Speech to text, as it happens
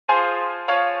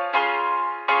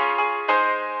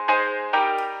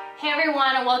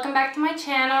and welcome back to my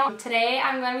channel. Today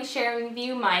I'm going to be sharing with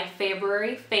you my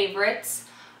February favorites.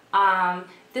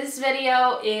 This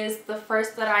video is the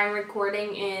first that I'm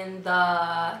recording in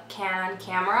the Canon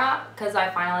camera because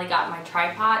I finally got my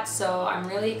tripod, so I'm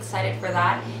really excited for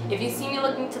that. If you see me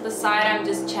looking to the side, I'm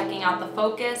just checking out the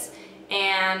focus,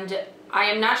 and I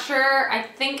am not sure. I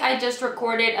think I just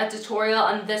recorded a tutorial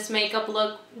on this makeup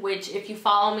look, which if you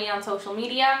follow me on social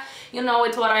media, you'll know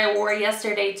it's what I wore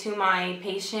yesterday to my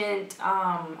patient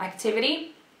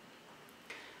activity.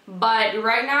 But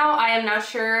right now I am not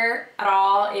sure at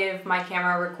all if my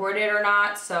camera recorded or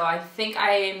not, so I think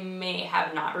I may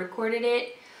have not recorded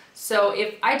it. So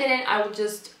if I didn't, I will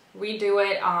just redo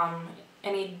it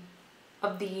any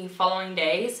of the following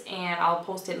days and I'll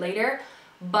post it later.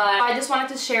 But I just wanted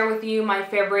to share with you my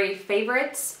February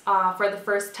favorites for the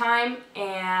first time,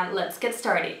 and let's get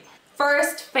started.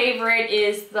 First favorite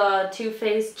is the Too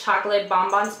Faced Chocolate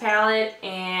Bonbons palette,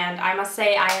 and I must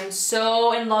say I am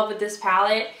so in love with this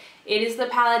palette. It is the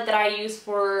palette that I use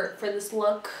for this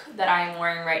look that I am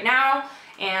wearing right now,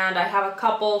 and I have a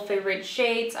couple favorite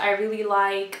shades. I really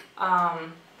like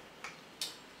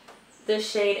this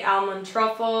shade Almond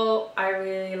Truffle. I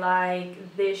really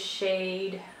like this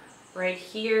shade right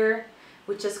here,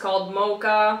 which is called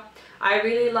Mocha. I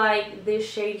really like this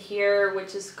shade here,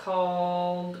 which is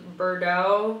called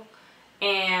Bordeaux,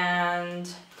 and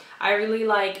I really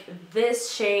like this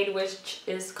shade, which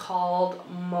is called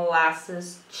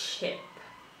Molasses Chip.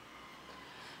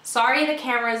 Sorry the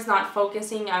camera is not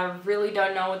focusing. I really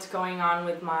don't know what's going on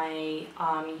with my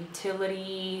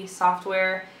utility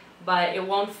software, but it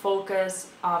won't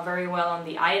focus very well on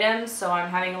the items, so I'm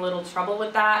having a little trouble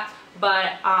with that.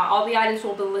 But all the items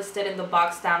will be listed in the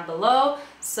box down below,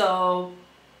 so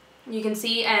you can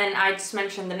see, and I just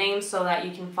mentioned the names so that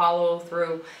you can follow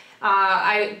through.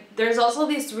 There's also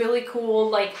this really cool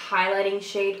like highlighting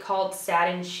shade called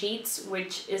Satin Sheets,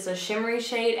 which is a shimmery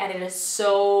shade, and it is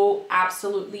so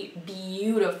absolutely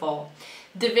beautiful.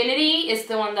 Divinity is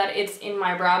the one that it's in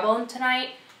my brow bone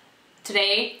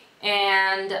today.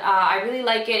 And I really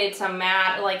like it. It's a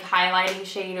matte like highlighting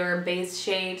shade or base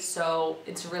shade, so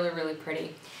it's really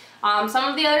pretty. Some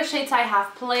of the other shades I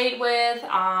have played with,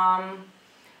 some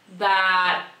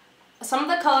of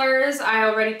the colors I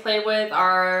already played with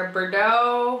are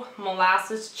Bordeaux,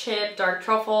 Molasses Chip, Dark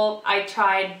Truffle. I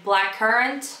tried Black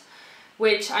Currant,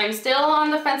 which I'm still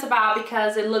on the fence about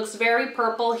because it looks very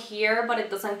purple here, but it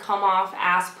doesn't come off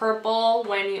as purple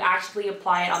when you actually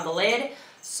apply it on the lid.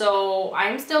 So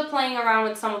I'm still playing around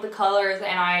with some of the colors,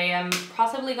 and I am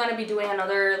possibly going to be doing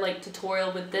another like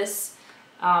tutorial with this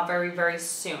very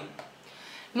soon.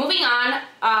 Moving on,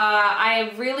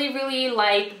 I really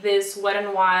like this Wet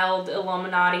n Wild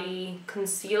Illumi-naughty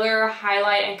concealer,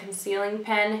 highlight and concealing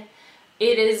pen.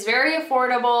 It is very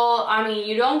affordable. I mean,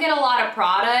 you don't get a lot of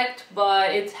product,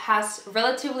 but it has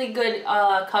relatively good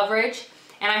coverage.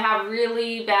 And I have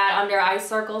really bad under eye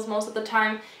circles most of the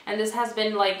time, and this has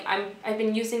been like, I've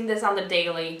been using this on the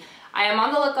daily. I am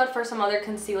on the lookout for some other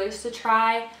concealers to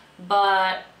try,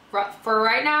 but for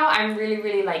right now, I'm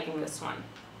really liking this one.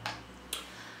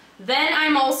 Then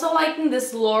I'm also liking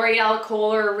this L'Oreal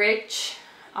Color Riche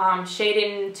shade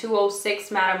in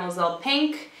 206 Mademoiselle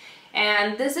Pink,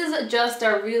 and this is just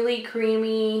a really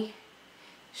creamy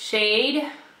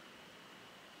shade.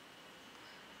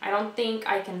 I don't think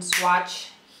I can swatch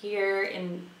here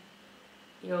and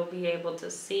you'll be able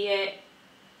to see it,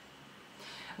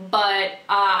 but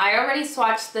I already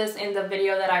swatched this in the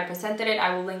video that I presented it.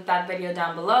 I will link that video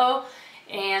down below.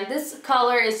 And this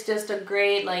color is just a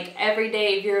great, like,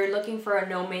 everyday, if you're looking for a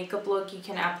no makeup look, you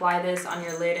can apply this on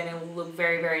your lid and it will look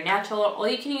very natural. Or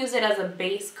you can use it as a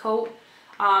base coat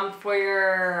for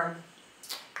your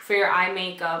eye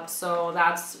makeup, so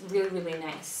that's really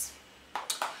nice.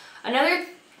 Another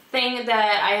thing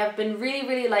that I have been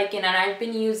really liking and I've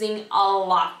been using a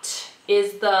lot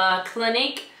is the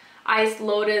Clinique Iced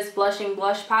Lotus Blushing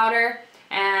Blush Powder,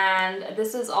 and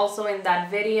this is also in that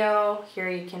video. Here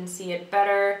you can see it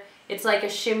better. It's like a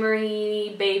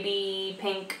shimmery baby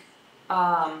pink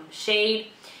shade.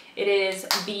 It is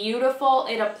beautiful.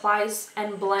 It applies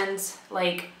and blends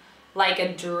like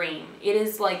a dream. It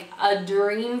is like a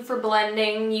dream for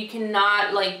blending. You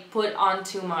cannot like put on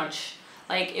too much.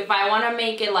 Like if I want to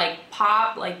make it like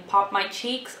pop my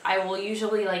cheeks, I will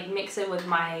usually like mix it with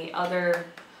my other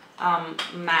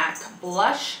MAC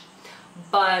blush.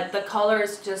 But the color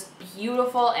is just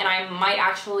beautiful, and I might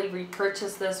actually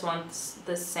repurchase this once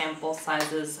this sample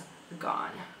size is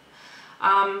gone.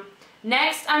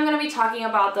 Next, I'm going to be talking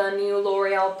about the new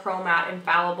L'Oreal Pro Matte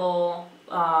Infallible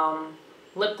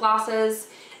lip glosses,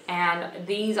 and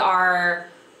these are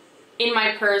in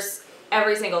my purse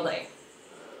every single day.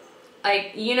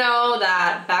 Like, you know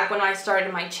that back when I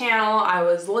started my channel, I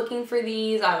was looking for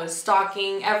these. I was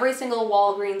stalking every single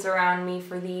Walgreens around me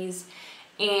for these,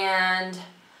 and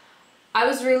I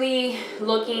was really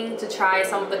looking to try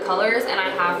some of the colors, and I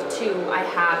have two. I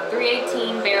have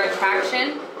 318 Bare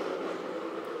Attraction.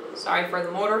 Sorry for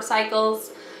the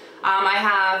motorcycles. I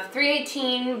have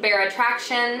 318 Bare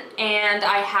Attraction, and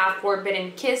I have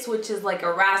Forbidden Kiss, which is like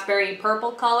a raspberry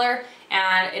purple color,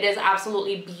 and it is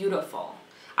absolutely beautiful.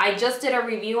 I just did a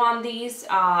review on these.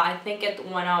 I think it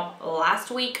went up last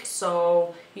week,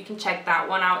 so you can check that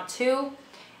one out too.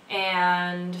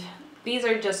 And these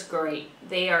are just great.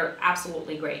 They are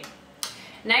absolutely great.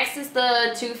 Next is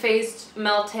the Too Faced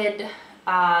Melted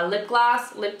Lip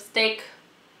Gloss Lipstick,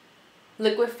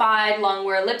 Liquefied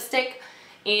Longwear Lipstick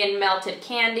in Melted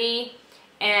Candy.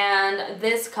 And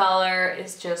this color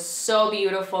is just so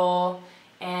beautiful,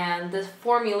 and the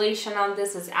formulation on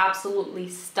this is absolutely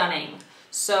stunning.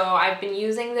 So I've been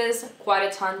using this quite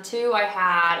a ton too. I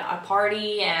had a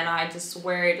party and I just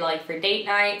wear it like for date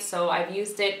night, so I've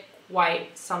used it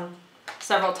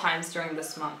several times during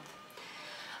this month.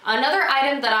 Another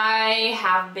item that I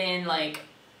have been like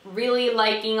really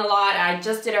liking a lot, I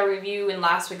just did a review in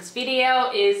last week's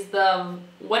video, is the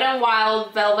Wet n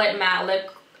Wild Velvet Matte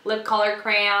Lip Color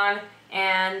Crayon,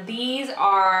 and these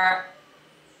are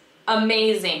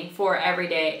amazing for every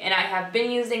day, and I have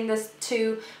been using this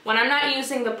too. When I'm not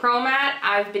using the Pro Matte,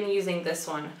 I've been using this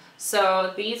one.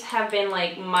 So these have been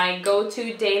like my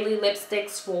go-to daily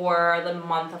lipsticks for the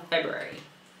month of February.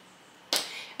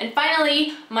 And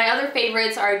finally, my other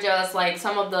favorites are just like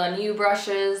some of the new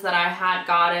brushes that I had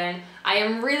gotten. I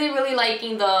am really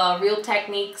liking the Real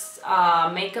Techniques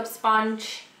makeup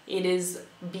sponge. It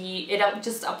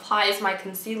just applies my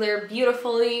concealer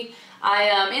beautifully. I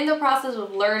am in the process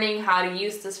of learning how to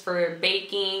use this for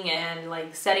baking and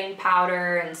like setting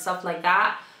powder and stuff like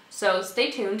that. So stay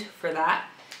tuned for that.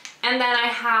 And then I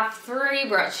have three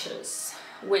brushes,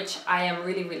 which I am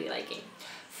really liking.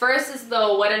 First is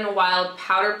the Wet n Wild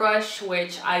powder brush,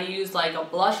 which I use like a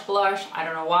blush. I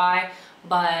don't know why,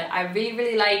 but I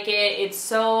really like it. It's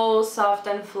so soft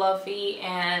and fluffy,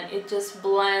 and it just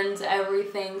blends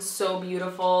everything so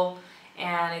beautiful,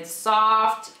 and it's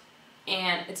soft,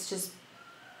 and it's just,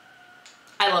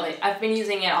 I love it. I've been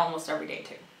using it almost every day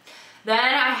too. Then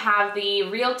I have the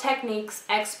Real Techniques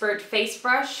Expert Face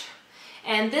Brush.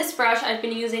 And this brush I've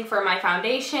been using for my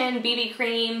foundation, BB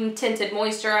cream, tinted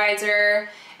moisturizer,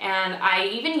 and I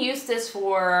even used this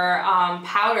for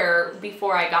powder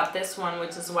before I got this one,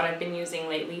 which is what I've been using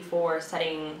lately for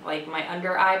setting like my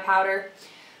under eye powder.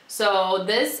 So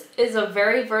this is a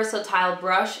very versatile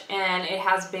brush, and it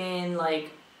has been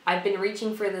like, I've been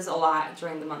reaching for this a lot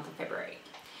during the month of February.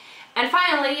 And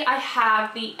finally, I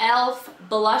have the e.l.f.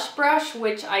 blush brush,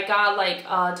 which I got like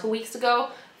 2 weeks ago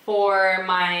for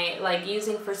my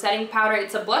using for setting powder.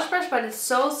 It's a blush brush, but it's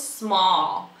so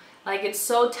small, like it's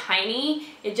so tiny,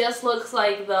 it just looks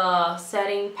like the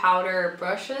setting powder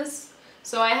brushes.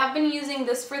 So I have been using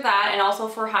this for that, and also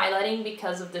for highlighting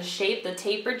because of the shape, the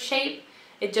tapered shape.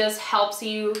 It just helps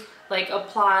you like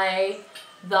apply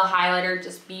the highlighter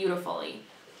just beautifully.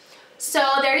 So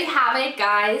there you have it,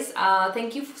 guys.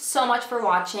 Thank you so much for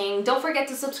watching. Don't forget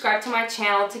to subscribe to my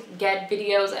channel to get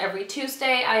videos every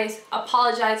Tuesday. I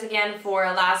apologize again for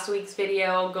last week's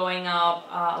video going up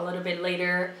a little bit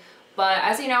later. But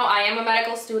as you know, I am a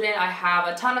medical student. I have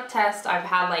a ton of tests. I've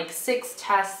had like 6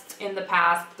 tests in the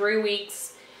past 3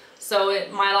 weeks. So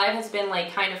my life has been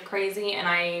like kind of crazy, and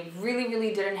I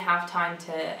really didn't have time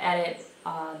to edit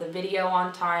the video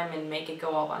on time and make it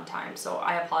go up on time. So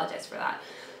I apologize for that.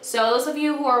 So those of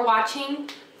you who are watching,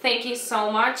 thank you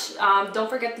so much. Don't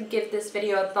forget to give this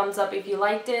video a thumbs up if you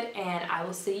liked it, and I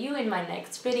will see you in my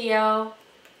next video.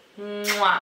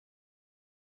 Mwah.